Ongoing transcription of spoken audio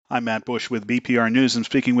I'm Matt Bush with BPR News. I'm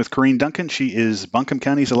speaking with Corrine Duncan. She is Buncombe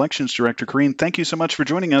County's Elections Director. Corrine, thank you so much for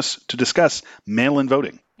joining us to discuss mail-in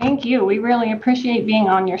voting. Thank you. We really appreciate being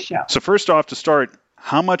on your show. So first off, to start,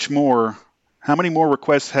 how many more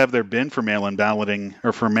requests have there been for mail-in balloting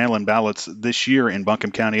or for mail-in ballots this year in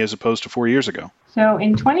Buncombe County as opposed to 4 years ago? So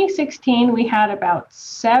in 2016, we had about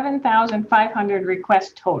 7,500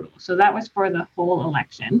 requests total. So that was for the whole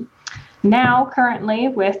election. Now, currently,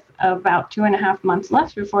 with about 2.5 months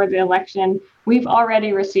left before the election, we've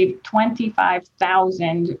already received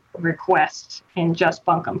 25,000 requests in just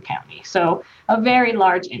Buncombe County. So a very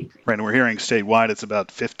large increase. Right, and we're hearing statewide it's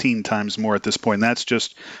about 15 times more at this point. And that's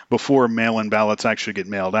just before mail-in ballots actually get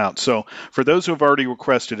mailed out. So for those who have already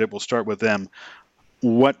requested it, we'll start with them.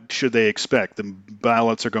 What should they expect? The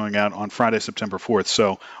ballots are going out on Friday, September 4th.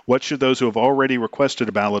 So what should those who have already requested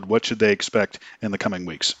a ballot, what should they expect in the coming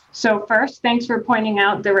weeks? So first, thanks for pointing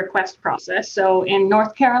out the request process. So in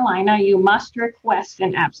North Carolina, you must request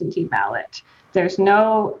an absentee ballot. There's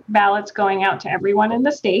no ballots going out to everyone in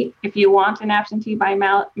the state. If you want an absentee by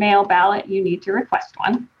mail ballot, you need to request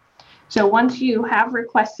one. So once you have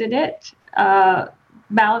requested it,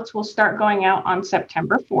 ballots will start going out on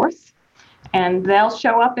September 4th. And they'll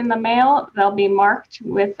show up in the mail. They'll be marked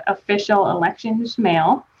with official elections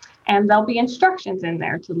mail, and there'll be instructions in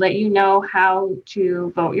there to let you know how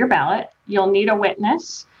to vote your ballot. You'll need a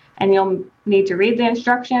witness, and you'll need to read the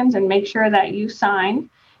instructions and make sure that you sign.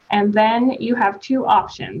 And then you have two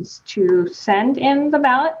options: to send in the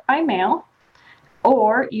ballot by mail,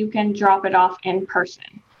 or you can drop it off in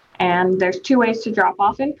person. And there's two ways to drop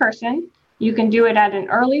off in person. You can do it at an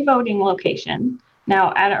early voting location.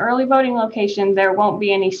 Now, at an early voting location, there won't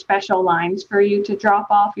be any special lines for you to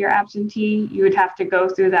drop off your absentee. You would have to go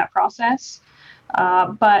through that process.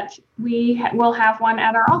 But we will have one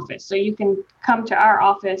at our office. So you can come to our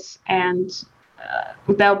office and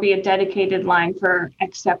there'll be a dedicated line for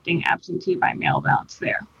accepting absentee by mail ballots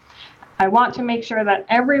there. I want to make sure that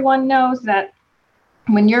everyone knows that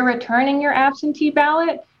when you're returning your absentee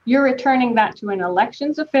ballot, you're returning that to an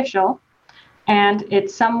elections official, and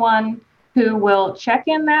it's someone who will check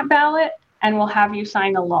in that ballot and will have you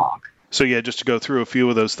sign a log. So yeah, just to go through a few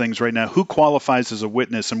of those things right now, who qualifies as a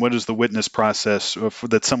witness and what is the witness process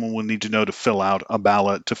that someone will need to know to fill out a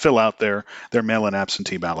ballot, to fill out their mail-in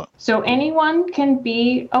absentee ballot? So anyone can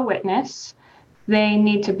be a witness. They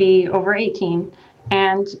need to be over 18,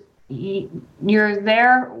 and you're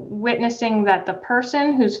there witnessing that the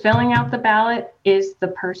person who's filling out the ballot is the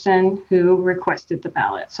person who requested the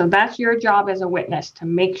ballot. So that's your job as a witness, to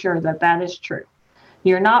make sure that that is true.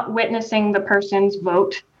 You're not witnessing the person's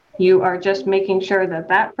vote. You are just making sure that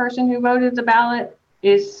that person who voted the ballot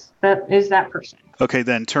is that person. Okay,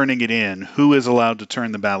 then turning it in, who is allowed to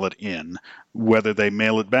turn the ballot in? Whether they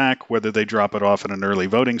mail it back, whether they drop it off at an early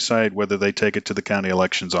voting site, whether they take it to the county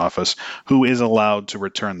elections office, who is allowed to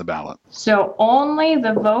return the ballot? So only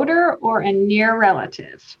the voter or a near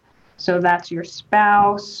relative. So that's your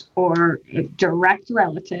spouse or a direct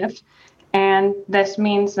relative. And this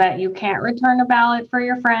means that you can't return a ballot for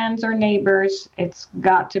your friends or neighbors. It's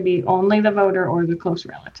got to be only the voter or the close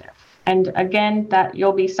relative. And again, that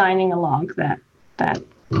you'll be signing a log that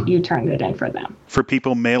you turned it in for them. For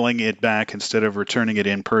people mailing it back instead of returning it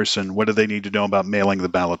in person, what do they need to know about mailing the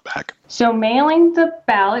ballot back? So mailing the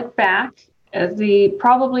ballot back,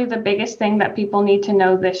 probably the biggest thing that people need to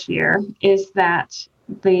know this year is that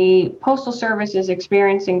the Postal Service is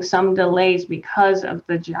experiencing some delays because of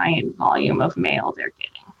the giant volume of mail they're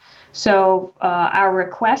getting. So our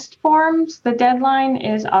request forms, the deadline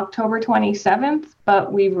is October 27th,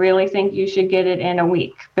 but we really think you should get it in a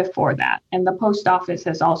week before that. And the post office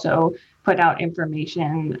has also put out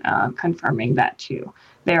information confirming that too.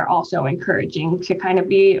 They're also encouraging to kind of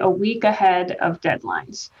be a week ahead of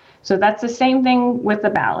deadlines. So that's the same thing with the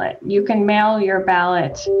ballot. You can mail your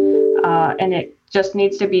ballot and it just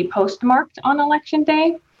needs to be postmarked on Election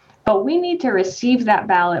Day. But we need to receive that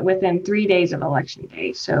ballot within 3 days of Election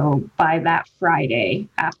Day, so by that Friday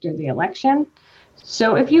after the election.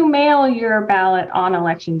 So if you mail your ballot on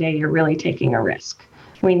Election Day, you're really taking a risk.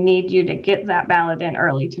 We need you to get that ballot in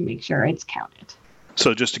early to make sure it's counted.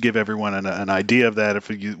 So just to give everyone an idea of that,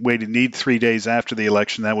 if you need 3 days after the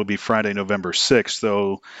election, that would be Friday, November 6th.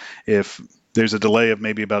 So if there's a delay of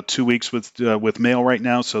maybe about 2 weeks with mail right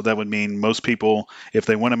now, so that would mean most people, if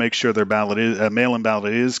they want to make sure their mail-in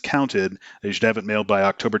ballot is counted, they should have it mailed by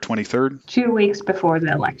October 23rd? 2 weeks before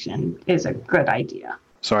the election is a good idea.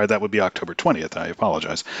 Sorry, that would be October 20th. I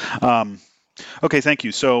apologize. Okay, thank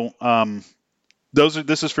you. So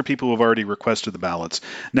This is for people who have already requested the ballots.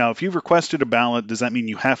 Now, if you've requested a ballot, does that mean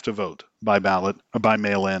you have to vote by ballot or by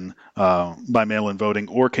mail-in voting,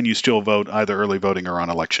 or can you still vote either early voting or on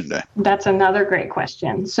election day? That's another great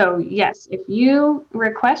question. So yes, if you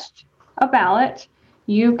request a ballot,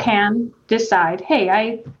 you can decide, hey,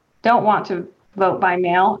 I don't want to vote by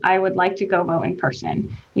mail. I would like to go vote in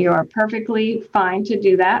person. You are perfectly fine to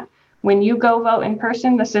do that. When you go vote in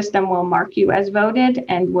person, the system will mark you as voted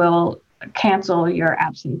and will cancel your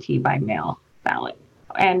absentee by mail ballot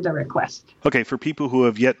and the request. Okay, for people who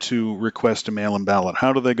have yet to request a mail-in ballot,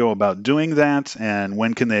 how do they go about doing that, and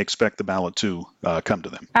when can they expect the ballot to come to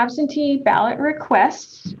them? Absentee ballot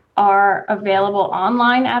requests are available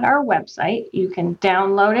online at our website. You can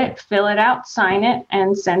download it, fill it out, sign it,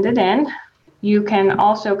 and send it in. You can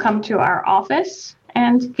also come to our office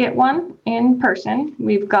and get one in person.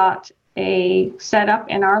 We've got a setup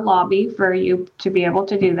in our lobby for you to be able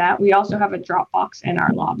to do that. We also have a drop box in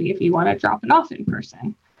our lobby if you want to drop it off in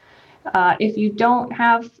person. If you don't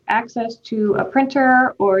have access to a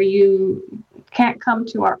printer or you can't come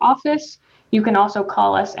to our office, you can also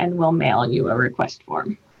call us and we'll mail you a request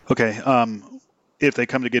form. Okay. If they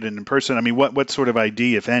come to get it in person, I mean, what sort of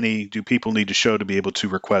ID, if any, do people need to show to be able to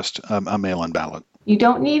request a mail-in ballot? You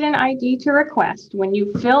don't need an ID to request. When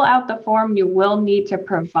you fill out the form, you will need to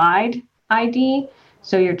provide ID,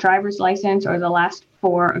 so your driver's license or the last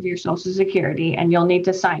four of your social security, and you'll need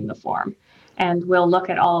to sign the form. And we'll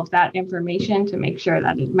look at all of that information to make sure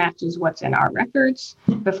that it matches what's in our records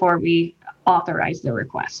before we authorize the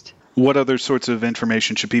request. What other sorts of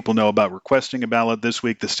information should people know about requesting a ballot this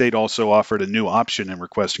week? The state also offered a new option in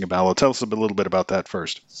requesting a ballot. Tell us a little bit about that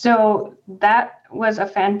first. So that was a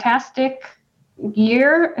fantastic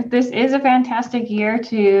year. This is a fantastic year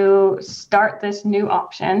to start this new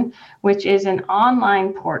option, which is an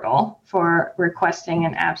online portal for requesting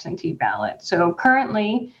an absentee ballot. So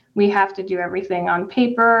currently, we have to do everything on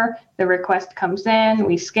paper. The request comes in,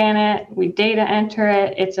 we scan it, we data enter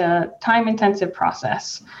it. It's a time-intensive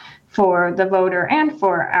process for the voter and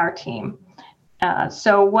for our team.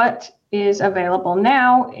 So what is available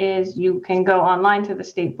now is you can go online to the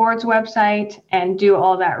state board's website and do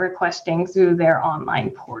all that requesting through their online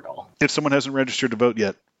portal. If someone hasn't registered to vote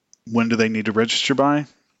yet, when do they need to register by?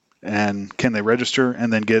 And can they register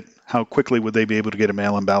and then how quickly would they be able to get a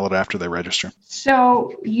mail-in ballot after they register?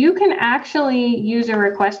 So you can actually use a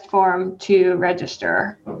request form to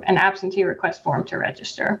register, an absentee request form to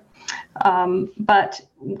register. But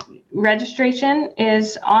registration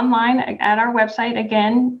is online at our website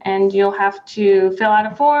again, and you'll have to fill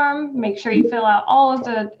out a form, make sure you fill out all of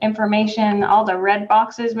the information, all the red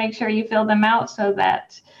boxes, make sure you fill them out so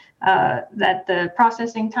that the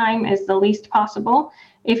processing time is the least possible.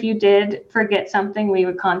 If you did forget something, we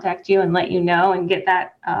would contact you and let you know and get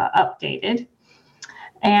that updated.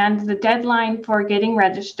 And the deadline for getting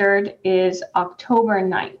registered is October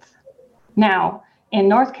 9th. Now, in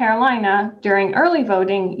North Carolina, during early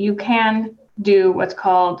voting, you can do what's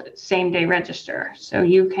called same-day register. So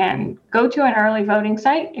you can go to an early voting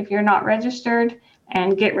site if you're not registered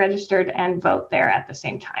and get registered and vote there at the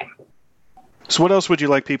same time. So what else would you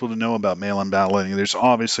like people to know about mail-in balloting? There's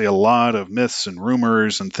obviously a lot of myths and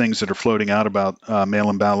rumors and things that are floating out about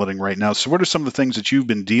mail-in balloting right now. So what are some of the things that you've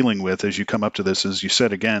been dealing with as you come up to this? As you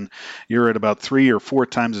said, again, you're at about 3 or 4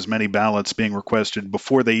 times as many ballots being requested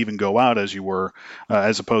before they even go out as you were,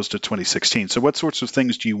 as opposed to 2016. So what sorts of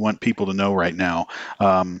things do you want people to know right now?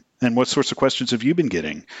 And what sorts of questions have you been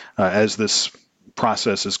getting as this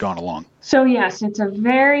process has gone along? So yes, it's a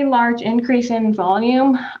very large increase in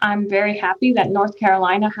volume. I'm very happy that North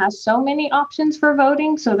Carolina has so many options for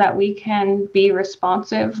voting so that we can be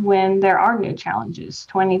responsive when there are new challenges.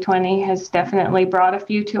 2020 has definitely brought a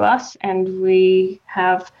few to us, and we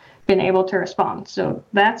have been able to respond. So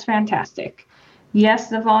that's fantastic. Yes,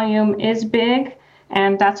 the volume is big,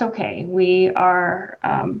 and that's okay. We are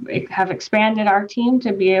have expanded our team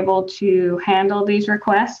to be able to handle these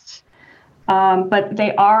requests. But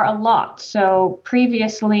they are a lot. So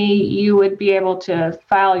previously, you would be able to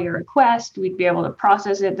file your request. We'd be able to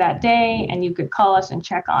process it that day, and you could call us and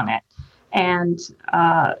check on it. And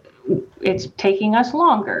it's taking us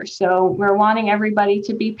longer. So we're wanting everybody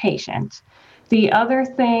to be patient. The other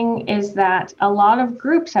thing is that a lot of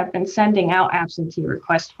groups have been sending out absentee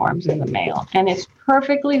request forms in the mail, and it's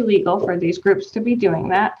perfectly legal for these groups to be doing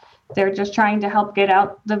that. They're just trying to help get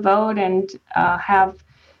out the vote and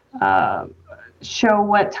show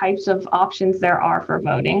what types of options there are for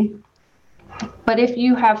voting. But if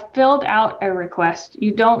you have filled out a request,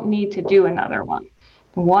 you don't need to do another one.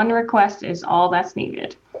 One request is all that's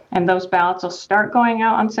needed. and those ballots will start going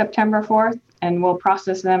out on September 4th, and we'll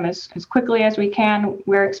process them as quickly as we can.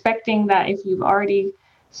 We're expecting that if you've already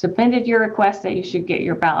submitted your request, that you should get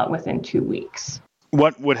your ballot within 2 weeks.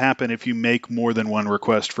 What would happen if you make more than one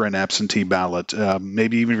request for an absentee ballot?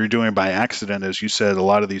 Maybe even if you're doing it by accident, as you said, a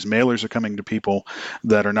lot of these mailers are coming to people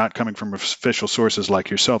that are not coming from official sources like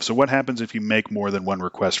yourself. So what happens if you make more than one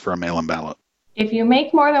request for a mail-in ballot? If you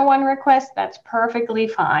make more than one request, that's perfectly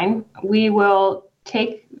fine. We will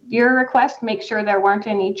take your request, make sure there weren't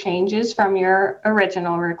any changes from your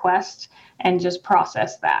original request, and just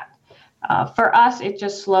process that. For us, it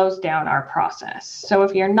just slows down our process. So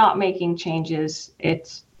if you're not making changes,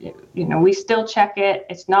 we still check it.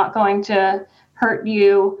 It's not going to hurt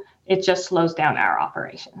you. It just slows down our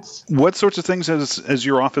operations. What sorts of things has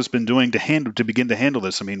your office been doing to begin to handle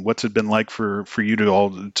this? I mean, what's it been like for you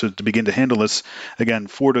to begin to handle this? Again,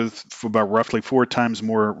 for about roughly 4 times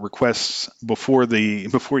more requests before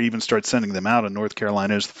you even start sending them out. And North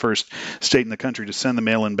Carolina is the first state in the country to send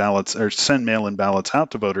mail-in ballots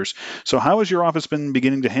out to voters. So how has your office been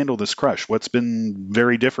beginning to handle this crush? What's been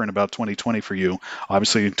very different about 2020 for you?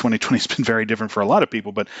 Obviously, 2020 has been very different for a lot of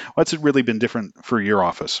people, but what's it really been different for your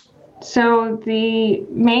office? So the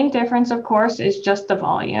main difference, of course, is just the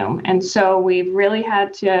volume. And so we've really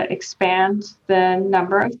had to expand the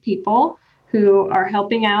number of people who are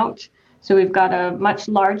helping out. So we've got a much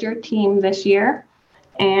larger team this year.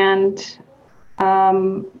 And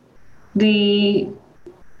the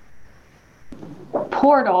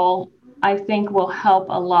portal, I think, will help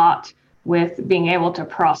a lot with being able to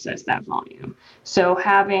process that volume. So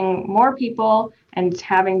having more people and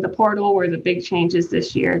having the portal were the big changes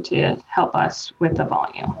this year to help us with the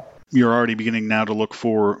volume. You're already beginning now to look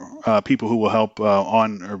for people who will help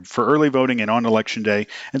for early voting and on election day,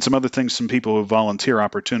 and some other things, some people with volunteer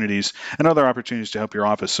opportunities and other opportunities to help your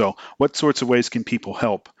office. So what sorts of ways can people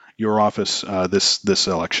help your office this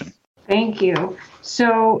election? Thank you.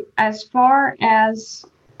 So as far as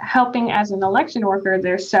helping as an election worker,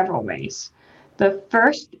 there's several ways. The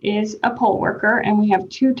first is a poll worker, and we have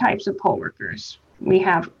 2 types of poll workers. We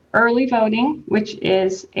have early voting, which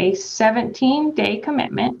is a 17-day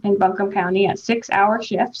commitment in Buncombe County at 6-hour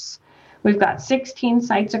shifts. We've got 16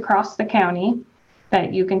 sites across the county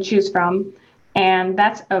that you can choose from, and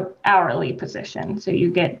that's an hourly position. So you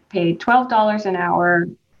get paid $12 an hour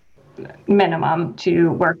minimum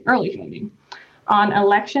to work early voting. On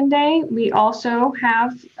election day, we also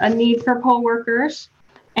have a need for poll workers,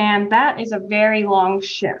 and that is a very long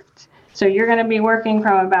shift. So you're going to be working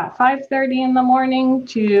from about 5:30 in the morning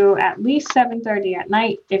to at least 7:30 at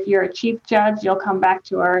night. If you're a chief judge, you'll come back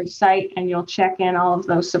to our site and you'll check in all of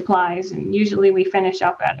those supplies, and usually we finish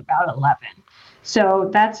up at about 11. So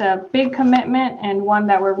that's a big commitment and one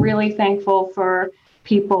that we're really thankful for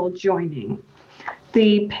people joining.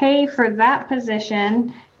 The pay for that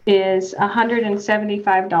position is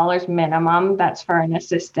 $175 minimum. That's for an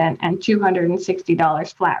assistant, and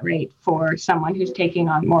 $260 flat rate for someone who's taking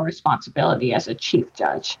on more responsibility as a chief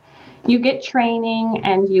judge. You get training,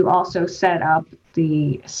 and you also set up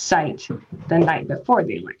the site the night before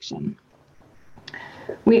the election.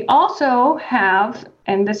 We also have,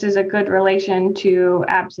 and this is a good relation to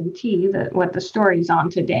absentee, what the story's on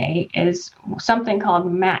today, is something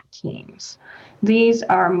called MAT teams. These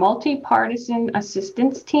are multi-partisan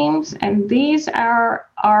assistance teams, and these are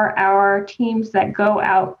our teams that go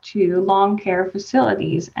out to long care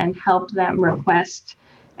facilities and help them request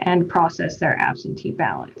and process their absentee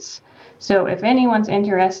ballots. So if anyone's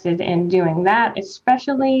interested in doing that,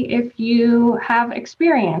 especially if you have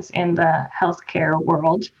experience in the healthcare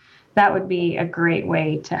world, that would be a great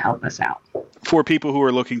way to help us out. For people who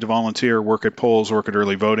are looking to volunteer, work at polls, work at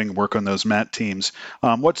early voting, work on those MAT teams,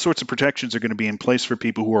 what sorts of protections are going to be in place for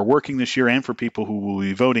people who are working this year and for people who will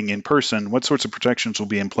be voting in person? What sorts of protections will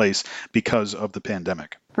be in place because of the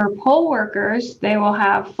pandemic? For poll workers, they will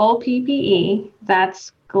have full PPE.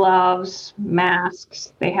 That's gloves,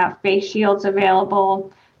 masks. They have face shields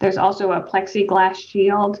available. There's also a plexiglass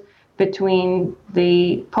shield between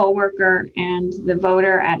the poll worker and the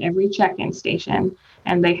voter at every check-in station,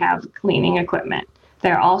 and they have cleaning equipment.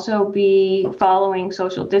 They'll also be following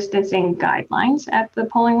social distancing guidelines at the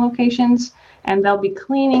polling locations, and they'll be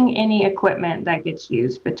cleaning any equipment that gets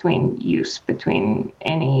used between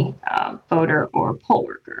any voter or poll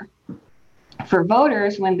worker. For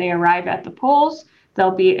voters, when they arrive at the polls,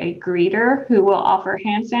 there'll be a greeter who will offer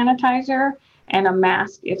hand sanitizer and a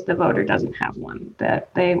mask if the voter doesn't have one,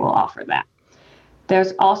 that they will offer that.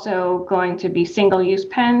 There's also going to be single-use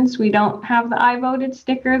pens. We don't have the I voted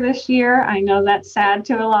sticker this year. I know that's sad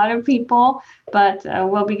to a lot of people, but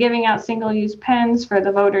we'll be giving out single-use pens for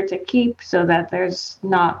the voter to keep so that there's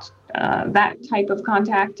not that type of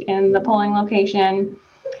contact in the polling location.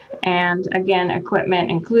 And again,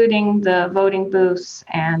 equipment, including the voting booths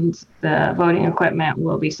and the voting equipment,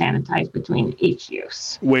 will be sanitized between each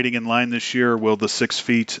use. Waiting in line this year, will the 6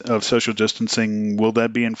 feet of social distancing, will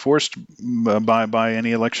that be enforced by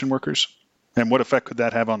any election workers? And what effect could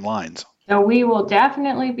that have on lines? So we will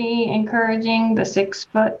definitely be encouraging the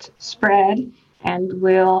 6-foot spread, and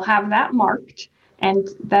we'll have that marked. And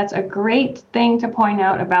that's a great thing to point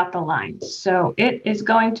out about the lines. So it is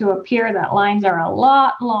going to appear that lines are a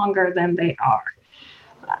lot longer than they are.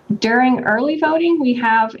 During early voting, we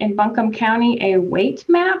have in Buncombe County a wait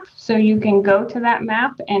map. So you can go to that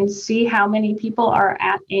map and see how many people are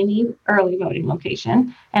at any early voting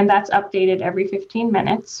location. And that's updated every 15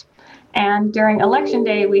 minutes. And during election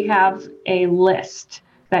day, we have a list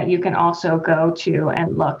that you can also go to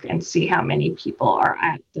and look and see how many people are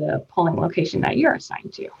at the polling location that you're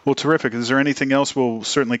assigned to. Well, terrific. Is there anything else? We'll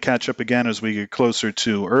certainly catch up again as we get closer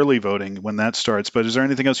to early voting when that starts. But is there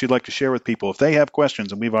anything else you'd like to share with people? If they have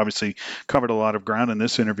questions, and we've obviously covered a lot of ground in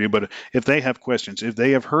this interview, but if they have questions, if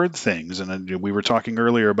they have heard things, and we were talking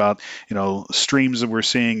earlier about, streams that we're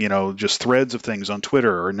seeing, just threads of things on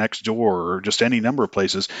Twitter or Nextdoor or just any number of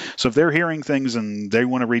places. So if they're hearing things and they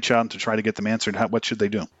want to reach out to try to get them answered, what should they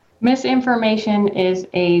do? Misinformation is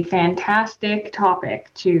a fantastic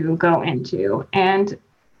topic to go into. And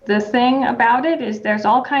the thing about it is there's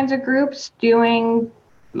all kinds of groups doing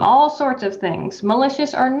all sorts of things,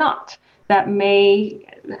 malicious or not, that may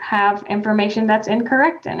have information that's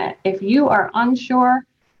incorrect in it. If you are unsure,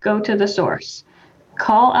 go to the source.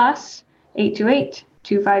 Call us,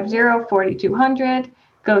 828-250-4200,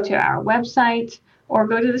 go to our website, or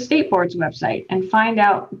go to the state board's website and find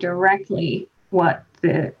out directly what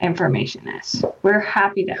the information is. We're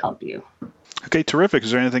happy to help you. Okay, terrific. Is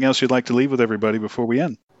there anything else you'd like to leave with everybody before we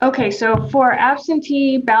end? Okay, so for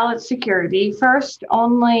absentee ballot security, first,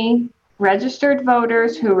 only registered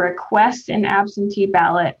voters who request an absentee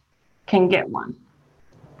ballot can get one.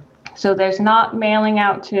 So there's not mailing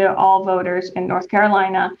out to all voters in North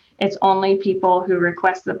Carolina. It's only people who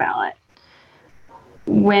request the ballot.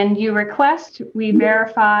 When you request, we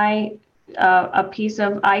verify a piece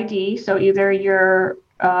of ID, so either your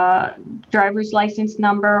driver's license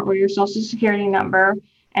number or your social security number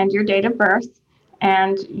and your date of birth,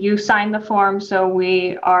 and you sign the form, so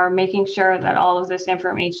we are making sure that all of this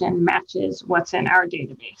information matches what's in our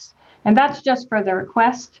database. And that's just for the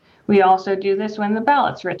request. We also do this when the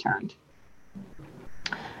ballot's returned.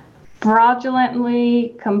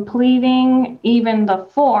 Fraudulently completing even the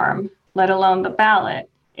form, let alone the ballot,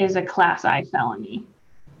 is a Class I felony.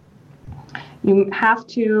 You have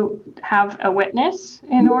to have a witness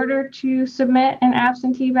in order to submit an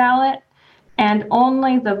absentee ballot, and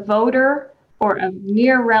only the voter or a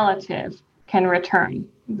near relative can return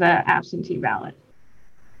the absentee ballot.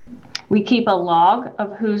 We keep a log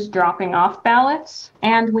of who's dropping off ballots,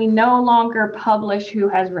 and we no longer publish who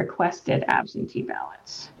has requested absentee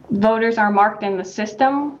ballots. Voters are marked in the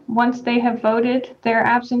system once they have voted their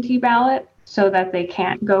absentee ballot so that they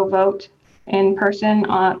can't go vote in person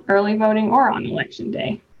on early voting or on election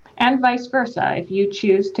day, and vice versa. If you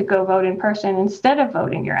choose to go vote in person instead of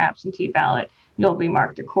voting your absentee ballot, you'll be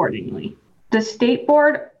marked accordingly. The state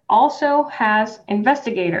board also has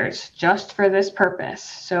investigators just for this purpose.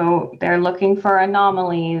 So they're looking for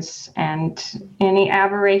anomalies and any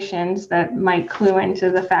aberrations that might clue into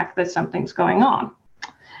the fact that something's going on.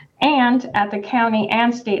 And at the county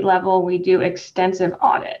and state level, we do extensive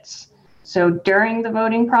audits. So during the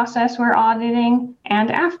voting process, we're auditing,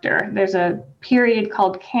 and after, there's a period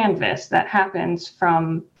called canvass that happens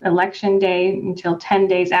from election day until 10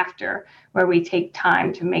 days after, where we take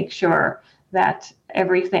time to make sure that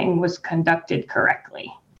everything was conducted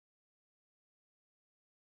correctly.